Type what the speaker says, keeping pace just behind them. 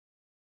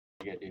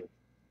You gotta do.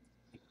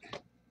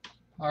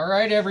 All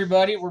right,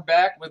 everybody, we're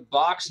back with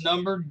box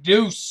number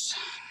deuce.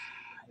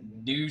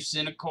 Deuce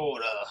and a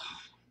quarter.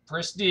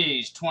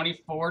 Prestige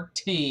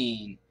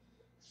 2014.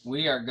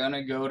 We are going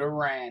to go to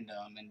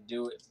random and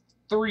do it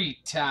 3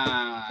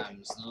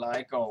 times,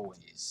 like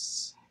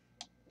always.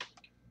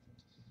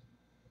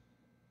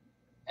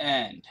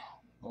 And,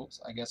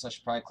 oops, I guess I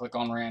should probably click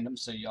on random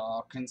so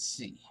y'all can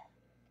see.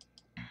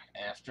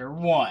 After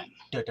 1,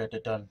 Dun, dun,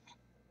 dun, dun.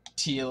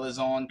 Teal is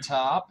on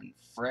top and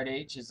Fred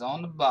H is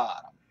on the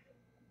bottom.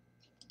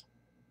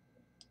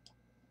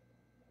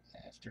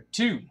 After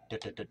 2, Dun,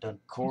 dun, dun, dun.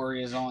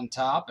 Corey is on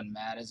top and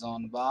Matt is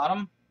on the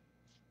bottom.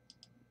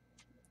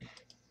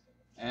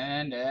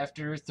 And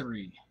after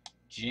 3,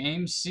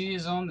 James C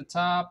is on the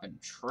top and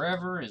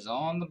Trevor is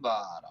on the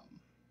bottom.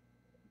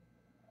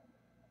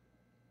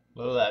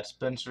 Look at that.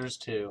 Spencer's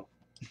 2.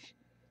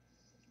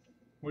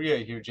 What do you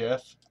got here,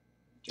 Jeff?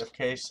 Jeff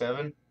K,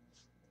 7.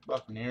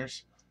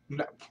 Buccaneers.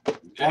 No.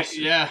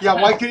 Yeah. Yeah,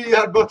 why couldn't you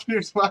have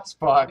Buccaneers last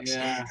box?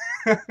 Yeah.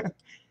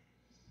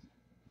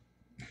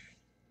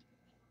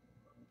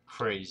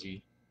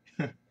 Crazy.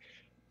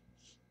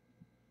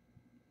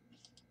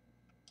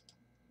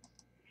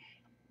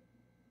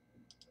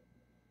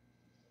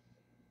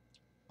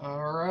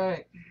 All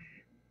right.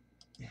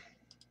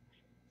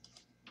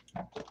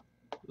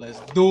 Let's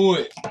do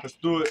it. Let's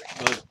do it.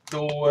 Let's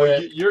do Well,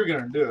 it. you're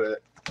gonna do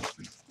it.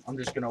 I'm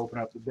just gonna open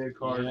up the big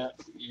card. Yeah,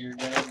 you're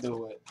gonna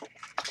do it.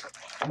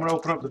 I'm gonna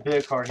open up the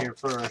big card here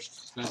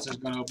first. Spencer's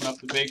gonna open up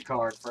the big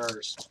card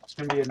first. It's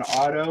gonna be an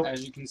auto.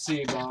 As you can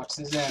see, box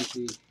is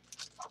empty.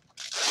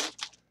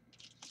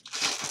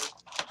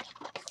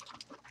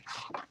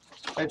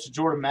 It's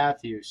Jordan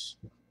Matthews.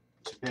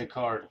 It's a big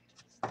card.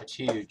 It's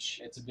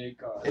huge. It's a big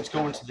card. It's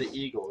going to the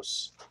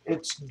Eagles.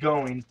 It's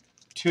going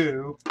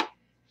to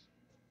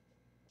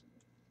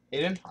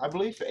Aiden, I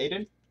believe.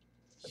 Aiden?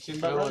 That seems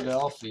about right.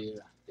 Philadelphia.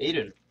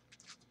 Aiden.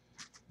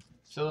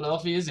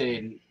 Philadelphia is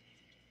Aiden.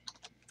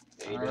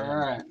 Aiden. All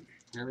right,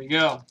 here we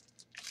go.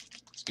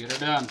 Let's get her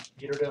done.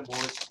 Get her done,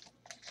 boys.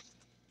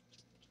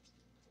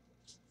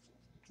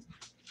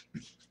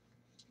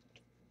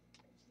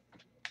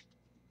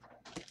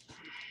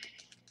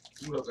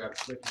 What else I got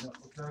to click up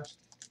real fast?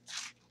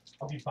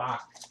 I'll be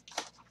back.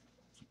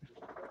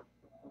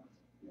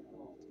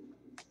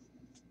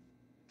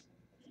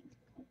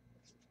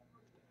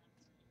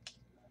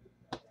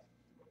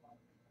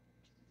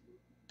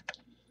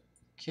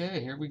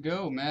 Okay, here we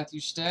go. Matthew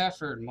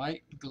Stafford,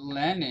 Mike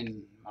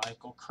Glennon,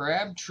 Michael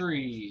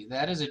Crabtree.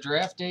 That is a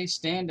draft day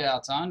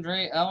standouts.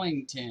 Andre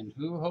Ellington,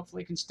 who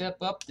hopefully can step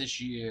up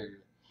this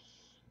year.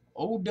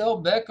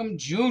 Odell Beckham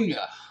Jr.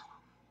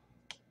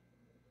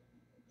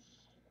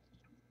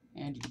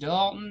 Andy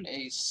Dalton,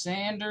 Ace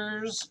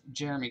Sanders,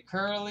 Jeremy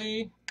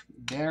Curley,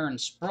 Darren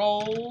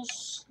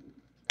Sproles,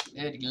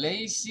 Eddie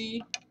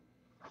Lacy,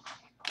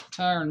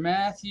 Tyrann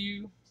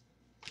Mathieu.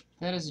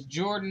 That is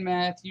Jordan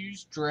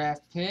Matthews,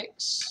 draft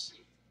picks.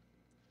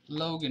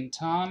 Logan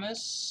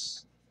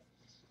Thomas,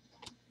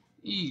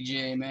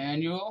 E.J.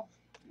 Manuel,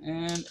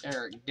 and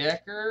Eric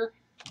Decker,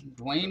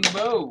 Dwayne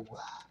Bowe.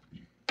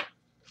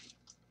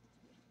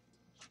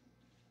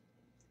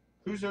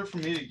 Who's there for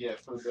me to get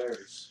for the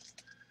Bears?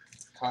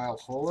 Kyle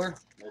Fuller,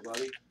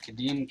 Nobody.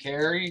 Kadeem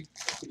Carey,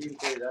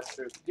 That's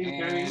true.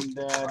 Carey. and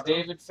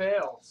David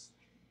Fales.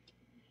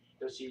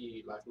 Does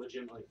he like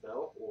legitimately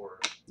fail or?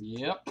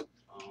 Yep.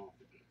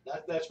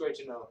 That's great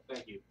to know.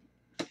 Thank you.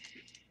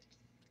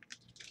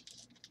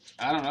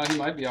 I don't know. He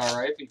might be all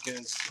right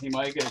because he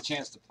might get a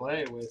chance to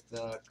play with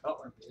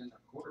Cutler being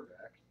a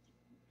quarterback.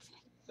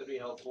 That'd be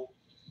helpful.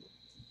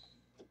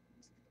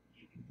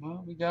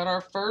 Well, we got our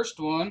first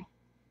one.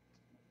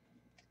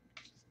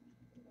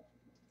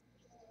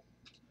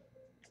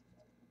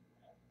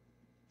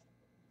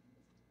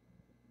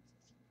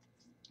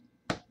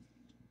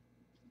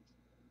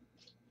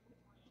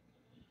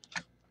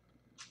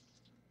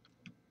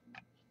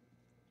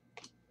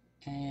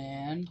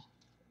 And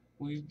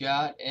we've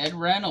got Ed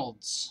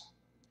Reynolds.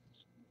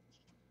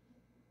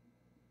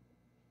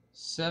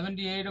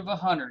 78 of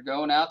 100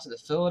 going out to the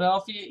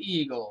Philadelphia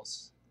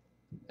Eagles.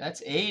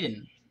 That's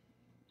Aiden.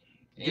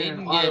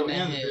 Aiden getting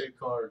a hit. Big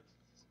card.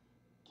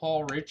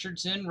 Paul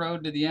Richardson,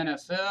 road to the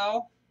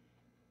NFL.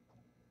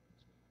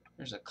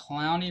 There's a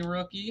Clowney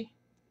rookie.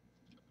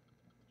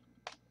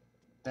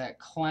 That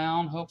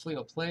clown hopefully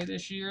will play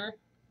this year.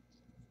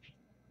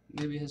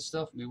 Maybe his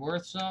stuff will be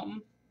worth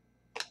something.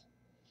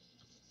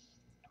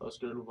 Let's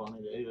go to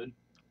Vonnie David.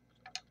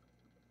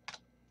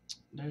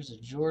 There's a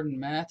Jordan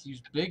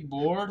Matthews big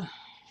board.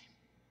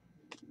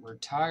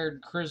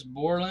 Retired Chris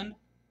Borland.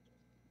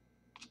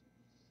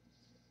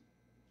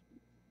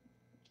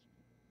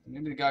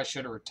 Maybe the guy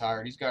should have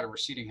retired. He's got a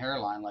receding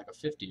hairline like a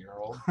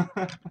 50-year-old.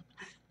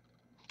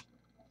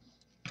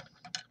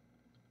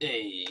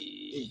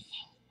 Hey.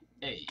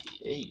 Hey.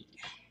 Hey,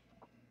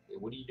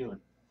 what are you doing?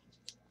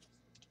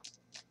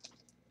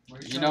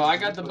 You know, I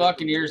got the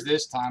Buccaneers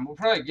this time. We'll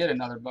probably get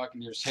another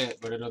Buccaneers hit,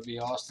 but it'll be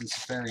Austin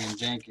Seferian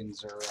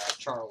Jenkins or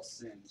Charles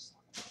Sims.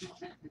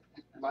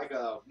 like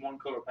a one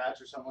color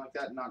patch or something like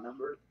that, not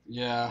numbered.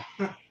 Yeah.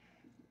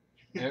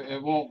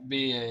 It won't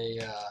be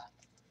a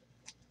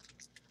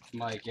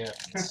Mike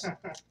Evans.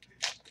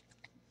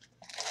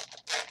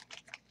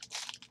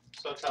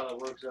 So that's how that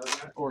works,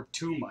 doesn't it? Or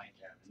two Mike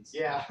Evans.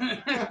 Yeah.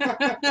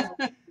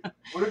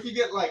 What if you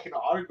get like an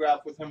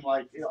autograph with him,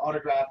 like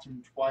autographed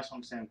him twice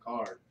on the same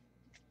card?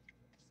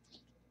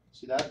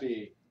 See, that'd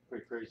be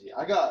pretty crazy.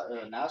 I got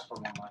a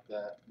NASCAR one like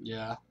that.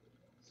 Yeah.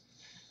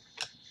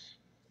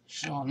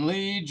 Sean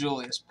Lee,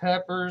 Julius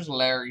Peppers,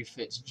 Larry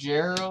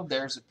Fitzgerald.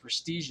 There's a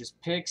prestigious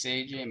picks.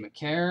 AJ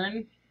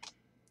McCarron,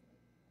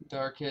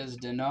 Darquez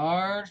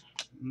Denard,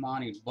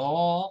 Monty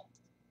Ball,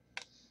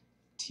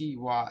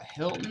 T.Y.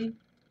 Hilton,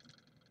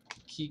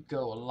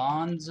 Kiko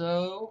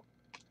Alonso,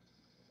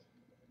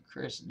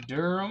 Chris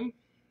Durham,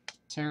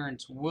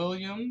 Terrence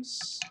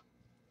Williams,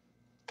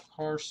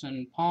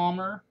 Carson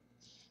Palmer.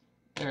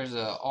 There's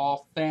a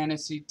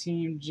all-fantasy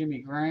team, Jimmy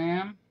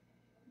Graham,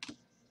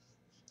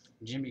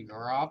 Jimmy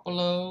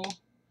Garoppolo,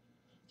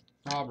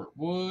 Robert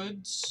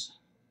Woods,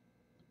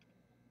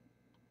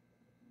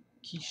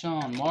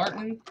 Keyshawn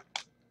Martin,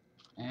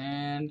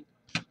 and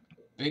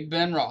Big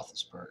Ben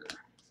Roethlisberger.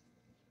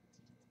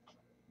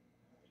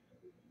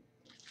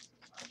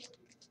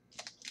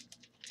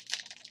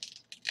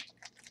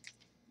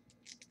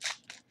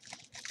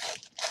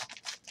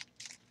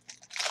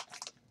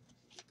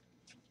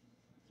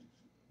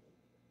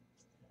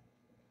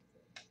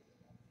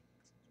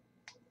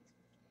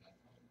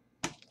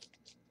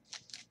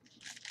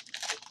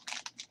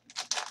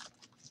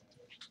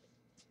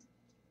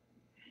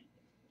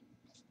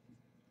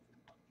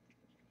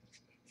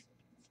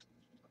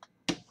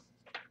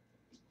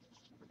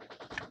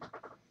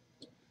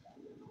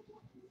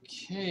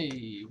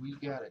 Okay, we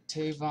got a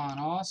Tavon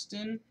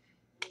Austin,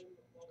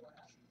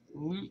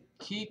 Luke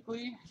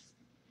Kuechly.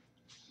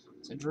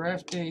 It's a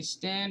draft day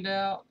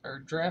standout, or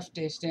draft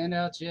day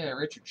standouts. Yeah,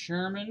 Richard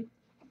Sherman,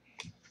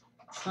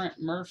 Trent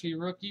Murphy,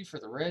 rookie for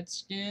the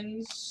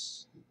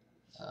Redskins.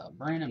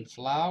 Brandon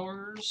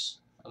Flowers,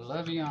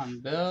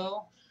 Le'Veon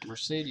Bell,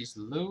 Mercedes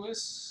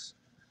Lewis,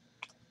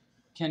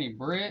 Kenny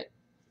Britt,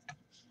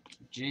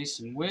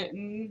 Jason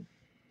Witten,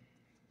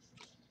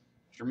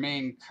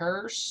 Jermaine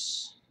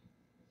Kearse.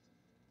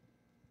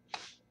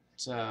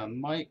 It's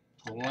Mike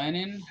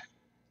Glennon,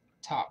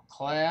 top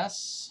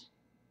class.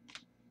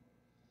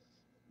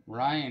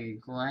 Ryan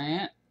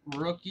Grant,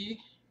 rookie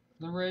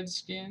for the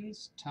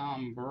Redskins.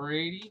 Tom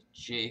Brady,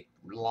 Jake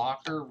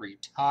Locker,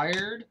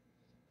 retired.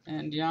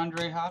 And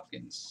DeAndre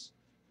Hopkins.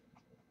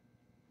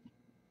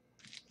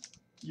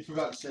 You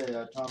forgot to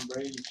say Tom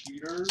Brady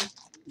cheater.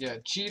 Yeah,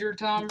 cheater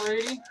Tom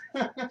Brady.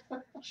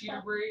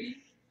 Cheater Brady.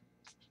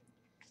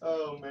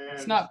 Oh man.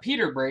 It's not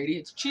Peter Brady,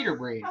 it's Cheater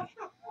Brady.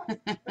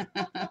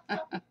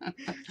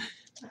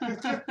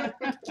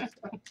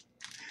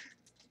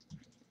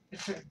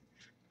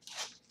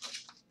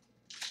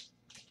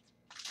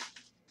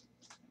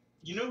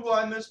 You know who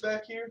I miss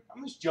back here? I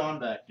miss John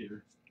back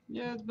here.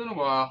 Yeah, it's been a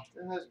while.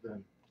 It has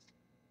been.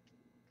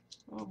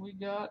 Well, we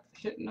got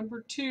hit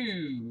number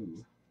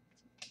 2.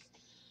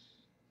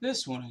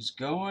 This one is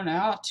going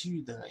out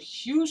to the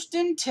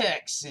Houston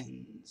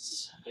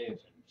Texans.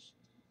 Texans.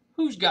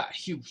 Who's got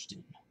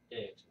Houston?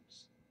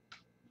 Texans.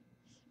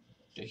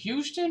 To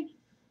Houston?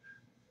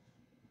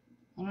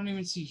 I don't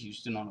even see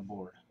Houston on the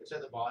board. It's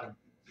at the bottom.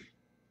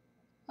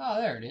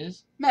 Oh, there it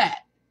is.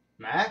 Matt.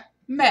 Matt?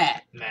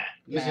 Matt. Matt.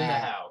 He's in the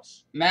Matt.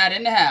 house. Matt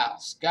in the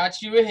house.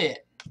 Got you a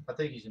hit. I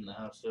think he's in the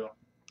house still.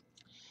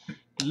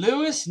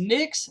 Lewis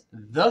Nix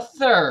the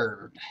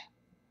third.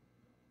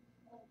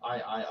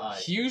 I.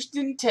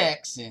 Houston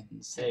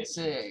Texans. That's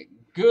a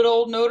good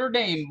old Notre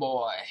Dame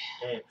boy.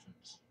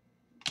 Texans.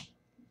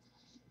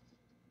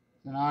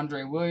 And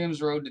Andre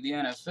Williams, road to the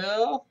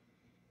NFL.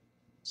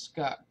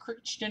 Scott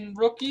Christian,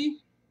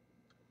 rookie.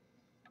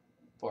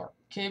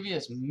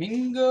 Barkevius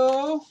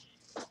Mingo.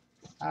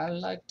 I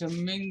like to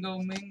mingo.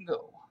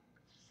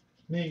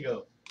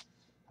 Mingo.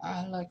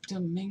 I like to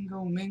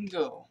mingo.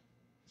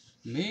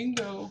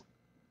 Mingo.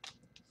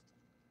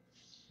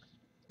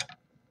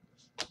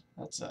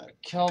 That's a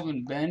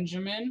Kelvin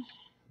Benjamin,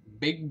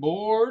 big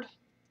board,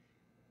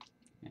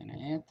 and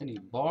Anthony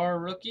Barr,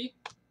 rookie.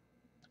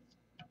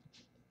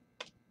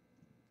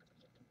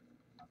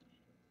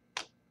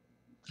 How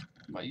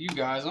about you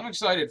guys? I'm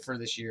excited for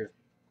this year.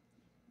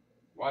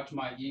 Watch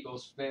my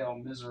Eagles fail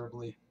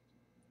miserably.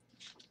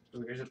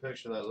 Ooh, here's a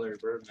picture of that Larry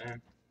Bird,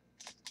 man.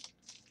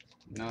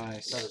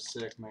 Nice. That is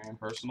sick, man.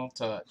 Personal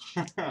touch.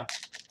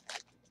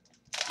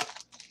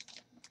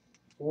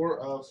 4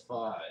 of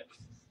 5.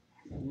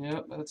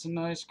 Yep, that's a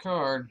nice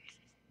card.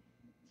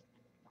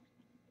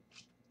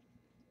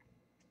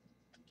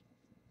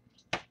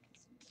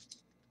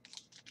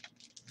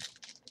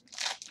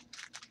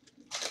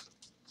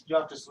 You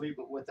have to sleep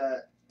with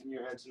that in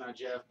your head tonight,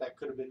 Jeff. That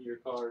could have been your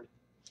card.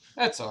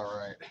 That's all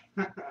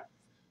right.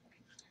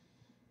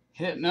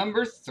 Hit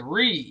number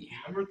 3.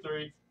 Number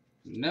 3.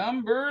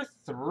 Number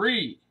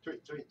 3.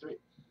 3.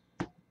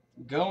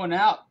 Going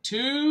out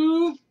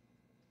to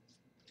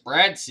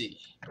Brad C.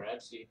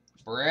 Brad C.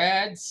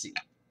 Brad C.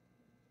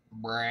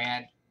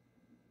 Brad,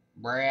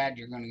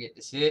 you're going to get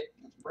this hit.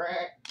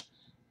 Brad.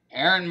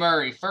 Aaron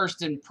Murray,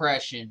 first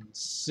impression,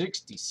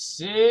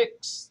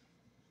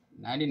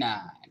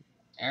 66.99.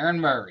 Aaron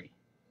Murray.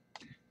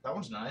 That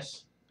one's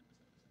nice.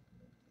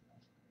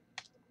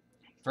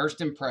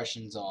 First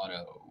impressions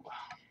auto.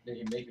 Did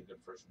he make a good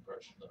first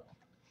impression, though?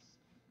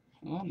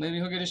 Well, maybe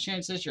he'll get his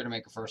chance this year to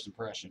make a first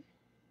impression.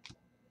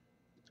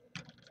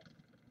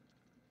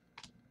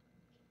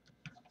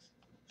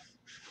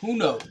 Who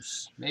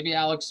knows? Maybe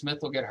Alex Smith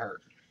will get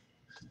hurt.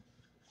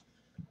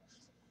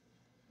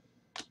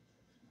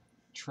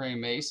 Trey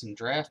Mason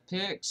draft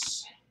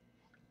picks.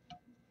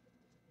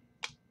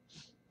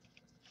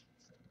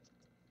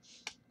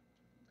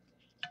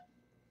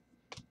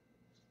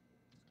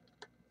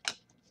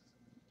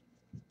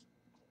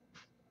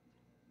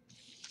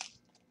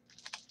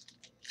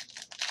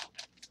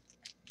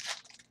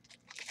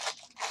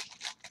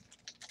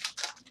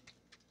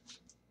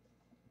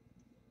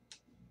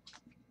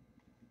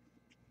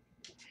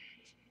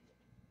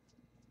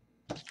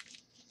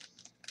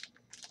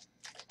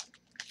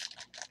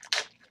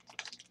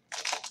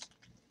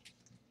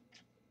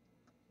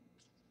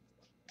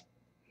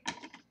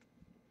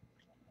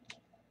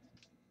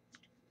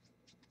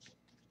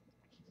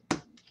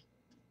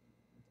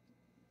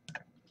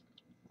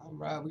 All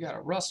right, we got a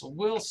Russell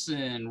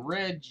Wilson,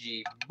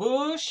 Reggie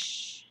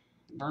Bush,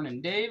 Vernon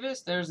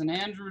Davis. There's an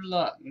Andrew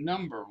Luck,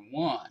 number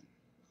 1.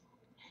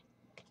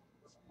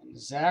 And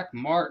Zach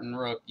Martin,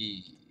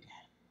 rookie.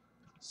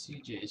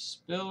 CJ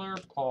Spiller,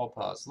 Paul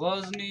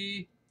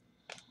Posluszny,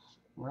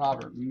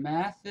 Robert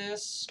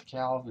Mathis,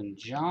 Calvin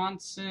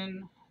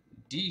Johnson,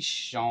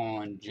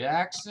 Deshaun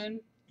Jackson,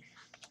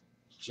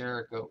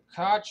 Jericho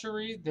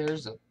Cotchery.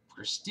 There's a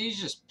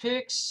prestigious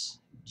picks,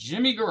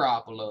 Jimmy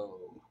Garoppolo.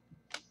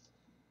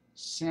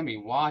 Sammy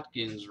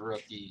Watkins,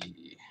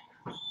 rookie.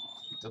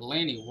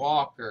 Delaney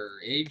Walker,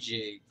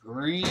 AJ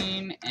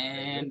Green,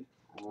 and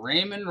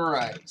Raymond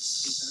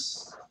Rice.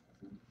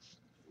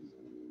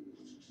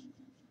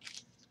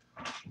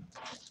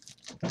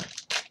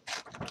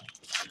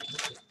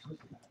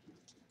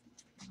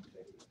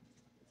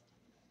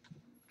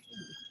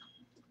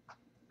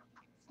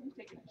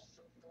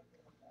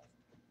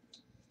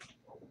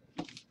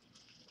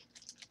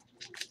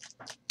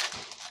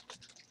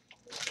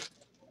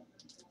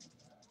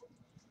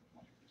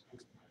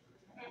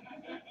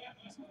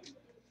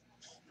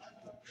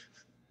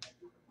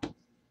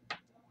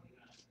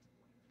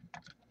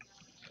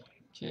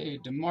 Okay,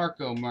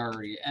 DeMarco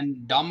Murray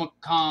and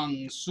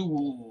Ndamukong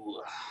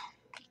Suh.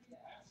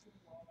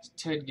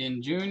 Ted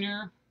Ginn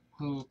Jr.,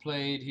 who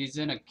played, he's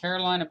in a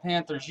Carolina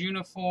Panthers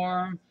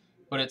uniform,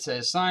 but it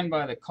says signed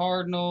by the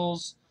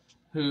Cardinals,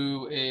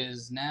 who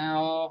is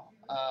now,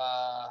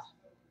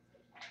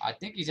 I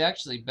think he's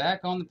actually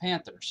back on the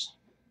Panthers.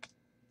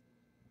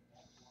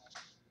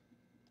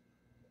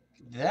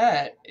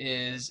 That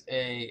is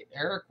a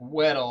Eric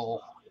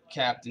Weddle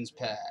captain's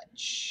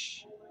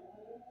patch.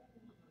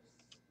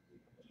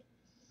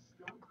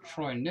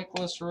 Troy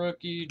Nicholas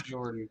rookie,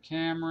 Jordan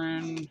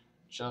Cameron,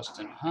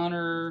 Justin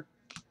Hunter,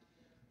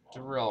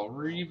 Darrelle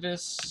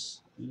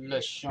Revis,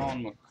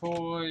 LeSean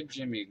McCoy,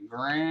 Jimmy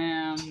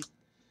Graham,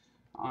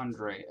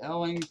 Andre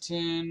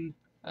Ellington.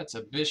 That's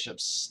a Bishop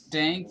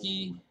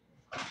Stanky,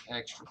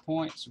 extra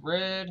points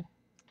red.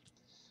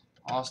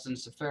 Austin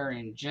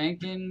Safarian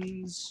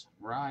Jenkins,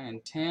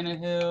 Ryan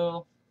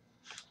Tannehill,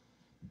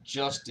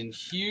 Justin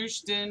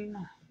Houston,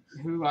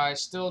 who I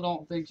still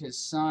don't think has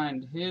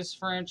signed his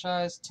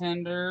franchise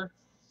tender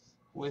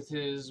with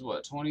his,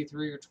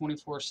 23 or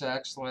 24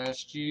 sacks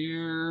last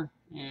year,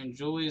 and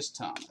Julius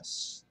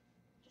Thomas.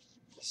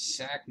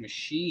 Sack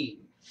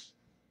machine.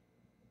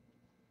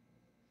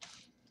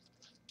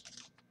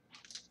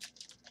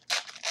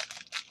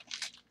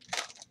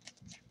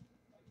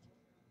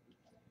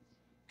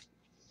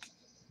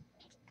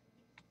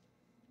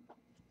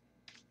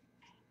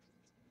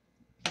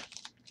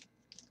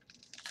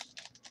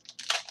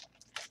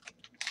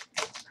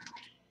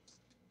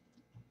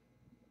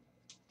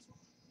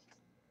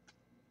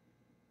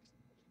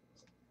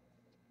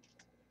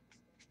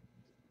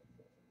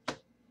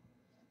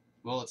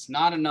 Well, it's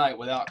not a night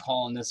without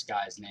calling this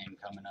guy's name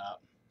coming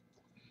up.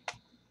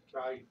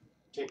 Try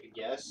take a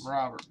guess.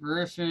 Robert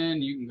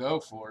Griffin, you can go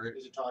for it.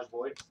 Is it Taj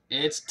Boyd?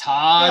 It's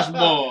Taj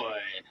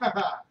Boyd.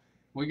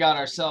 We got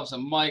ourselves a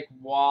Mike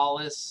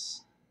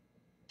Wallace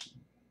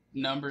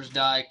numbers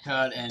die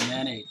cut and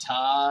then a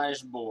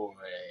Taj Boyd.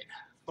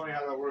 Funny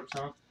how that works,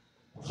 huh?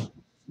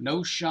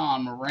 No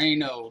Sean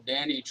Moreno,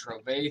 Danny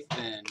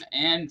Trevathan,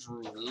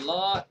 Andrew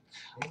Luck,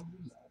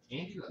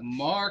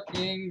 Mark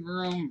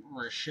Ingram,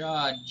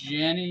 Rashad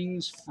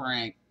Jennings,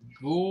 Frank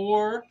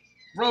Gore.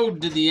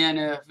 Road to the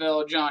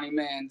NFL, Johnny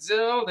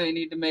Manziel. They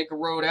need to make a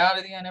road out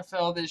of the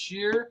NFL this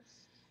year.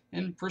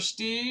 And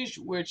Prestige,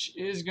 which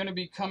is going to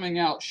be coming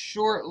out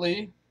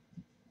shortly.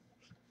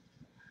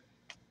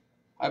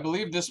 I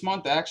believe this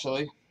month,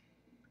 actually.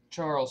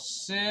 Charles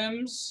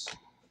Sims,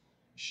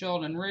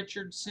 Sheldon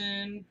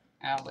Richardson,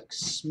 Alex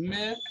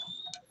Smith,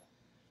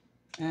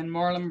 and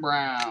Marlon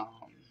Brown.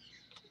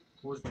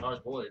 Who's Taj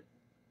Boyd?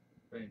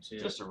 I didn't see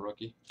it. Just a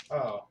rookie.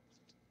 Oh.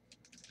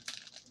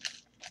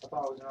 I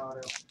thought it was an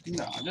auto.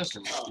 No, just a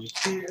rookie.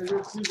 See,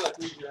 it seems like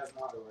we should have an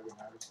auto right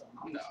now or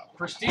something. No,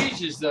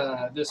 Prestige is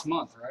this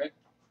month, right?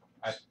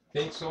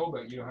 Think so,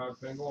 but you know how it's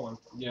been going.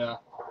 Yeah.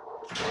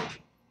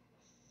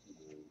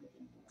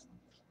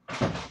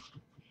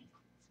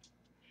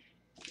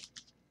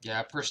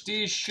 Yeah,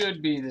 Prestige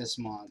should be this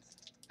month.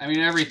 I mean,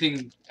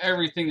 everything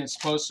that's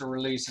supposed to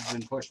release has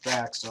been pushed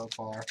back so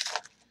far.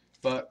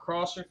 But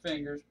cross your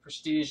fingers,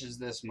 Prestige is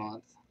this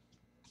month.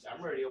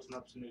 I'm ready to open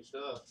up some new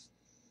stuff.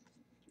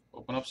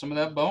 Open up some of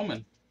that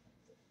Bowman.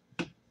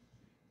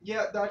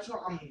 Yeah, that's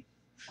what I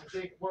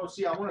think. Well,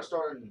 see, I want to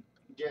start and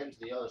get into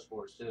the other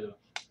sports too.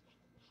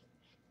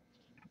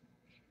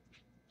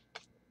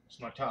 It's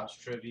my Topps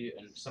tribute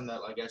and some of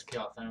that like SP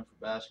Authentic for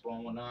basketball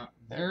and whatnot.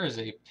 There is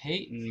a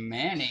Peyton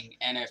Manning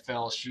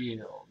NFL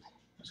shield.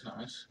 That's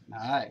nice.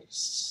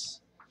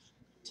 Nice.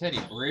 Teddy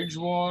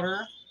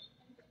Bridgewater.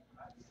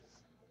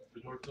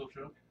 Is North still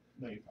show?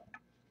 No, you're fine.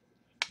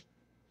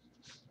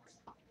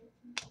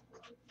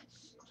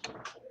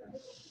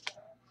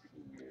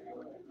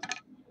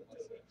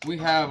 We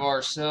have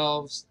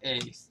ourselves a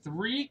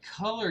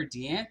 3-color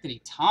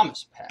DeAnthony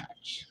Thomas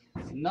patch.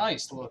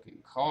 Nice looking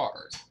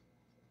card.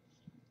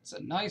 It's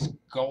a nice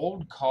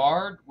gold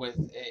card with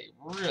a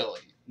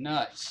really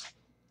nice,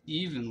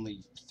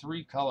 evenly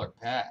 3-color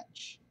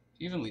patch.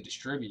 Evenly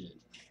distributed.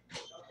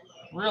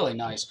 Really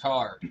nice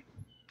card.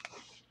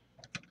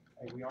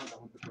 Hey, we aren't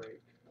done with the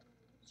break,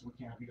 so we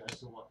can't have you guys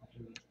still walking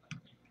through.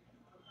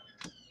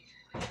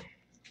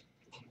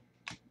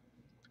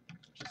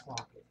 Just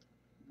lock it.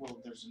 Well,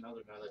 there's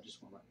another guy that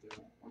just went right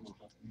through. I'm not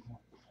talking anymore.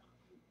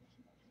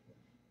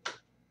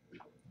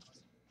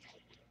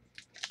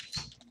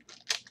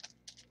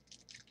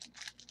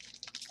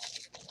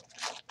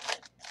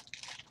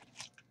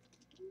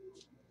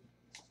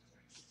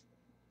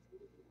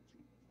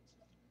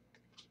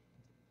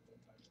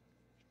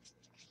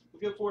 We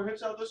get 4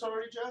 hits out of this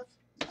already, Jeff?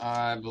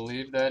 I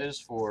believe that is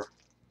 4.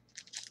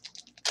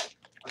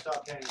 I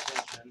stopped paying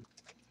attention.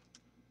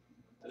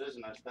 That is a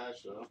nice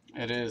patch, though.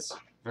 It is.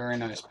 Very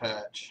nice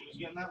patch. Who's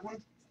getting that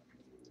one?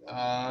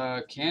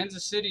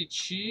 Kansas City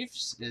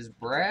Chiefs is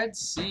Brad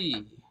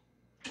C.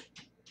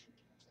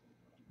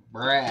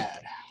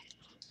 Brad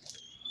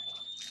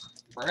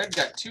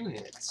got 2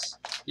 hits.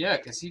 Yeah,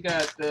 because he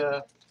got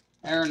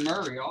Aaron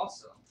Murray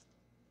also.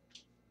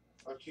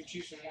 Oh, 2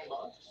 Chiefs in 1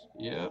 box?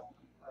 Yep.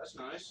 That's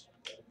nice.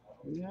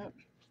 Yep.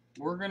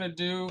 We're going to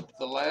do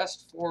the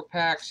last 4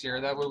 packs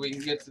here. That way we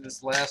can get to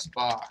this last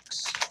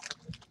box.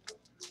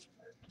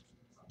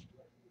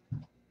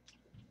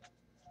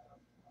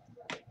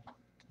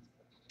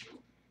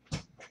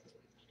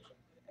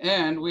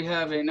 And we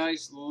have a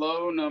nice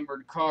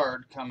low-numbered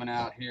card coming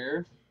out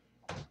here.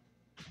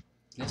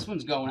 This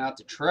one's going out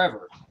to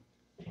Trevor.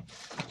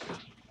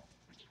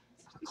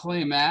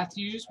 Clay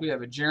Matthews. We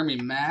have a Jeremy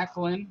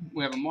Maclin.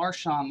 We have a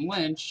Marshawn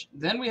Lynch.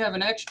 Then we have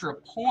an extra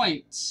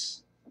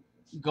points.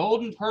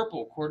 Golden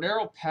Purple,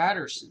 Cordero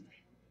Patterson.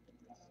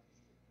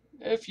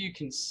 If you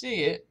can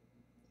see it,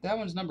 that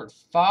one's numbered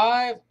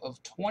 5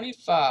 of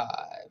 25.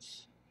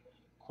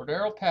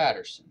 Cordero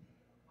Patterson.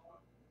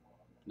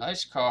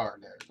 Nice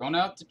card there. Going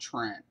out to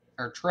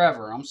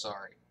Trevor, I'm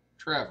sorry.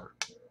 Trevor.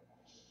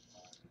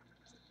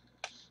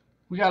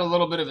 We got a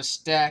little bit of a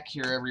stack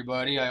here,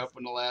 everybody. I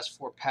opened the last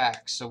 4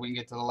 packs so we can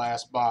get to the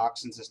last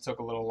box since this took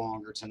a little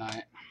longer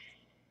tonight.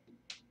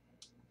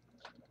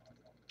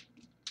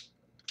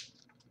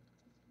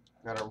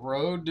 Got a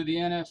Road to the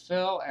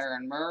NFL,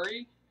 Aaron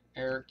Murray,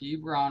 Eric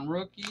Ebron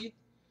rookie.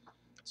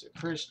 It's a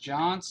Chris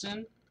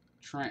Johnson,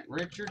 Trent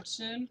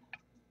Richardson,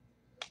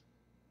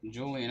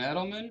 Julian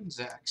Edelman,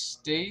 Zach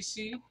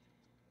Stacy,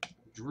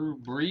 Drew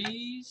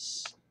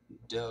Brees,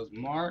 Doug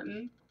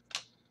Martin,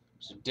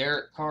 so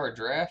Derek Carr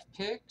draft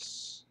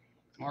picks,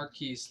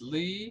 Marquise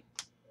Lee,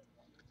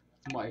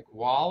 Mike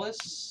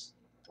Wallace,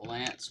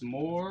 Lance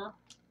Moore,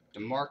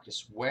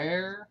 DeMarcus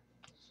Ware,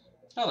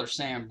 another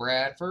Sam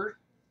Bradford,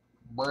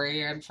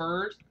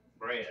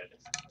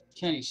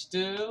 Kenny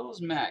Stills,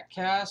 Matt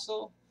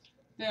Castle.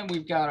 Then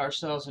we've got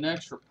ourselves an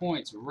extra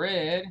points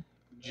red,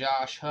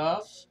 Josh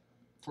Huff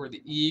for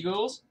the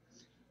Eagles.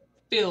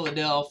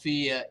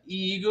 Philadelphia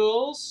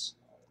Eagles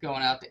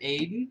going out to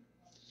Aiden.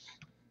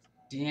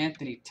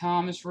 DeAnthony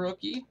Thomas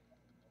rookie.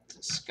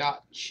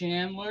 Scott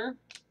Chandler.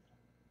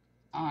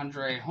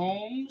 Andre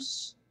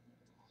Holmes.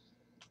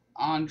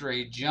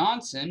 Andre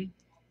Johnson.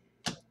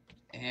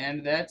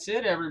 And that's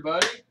it,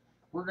 everybody.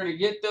 We're going to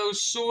get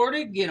those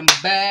sorted, get them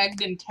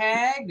bagged and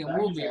tagged, and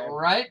we'll be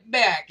right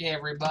back,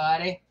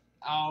 everybody.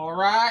 All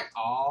right,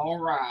 all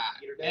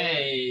right.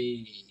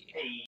 Hey.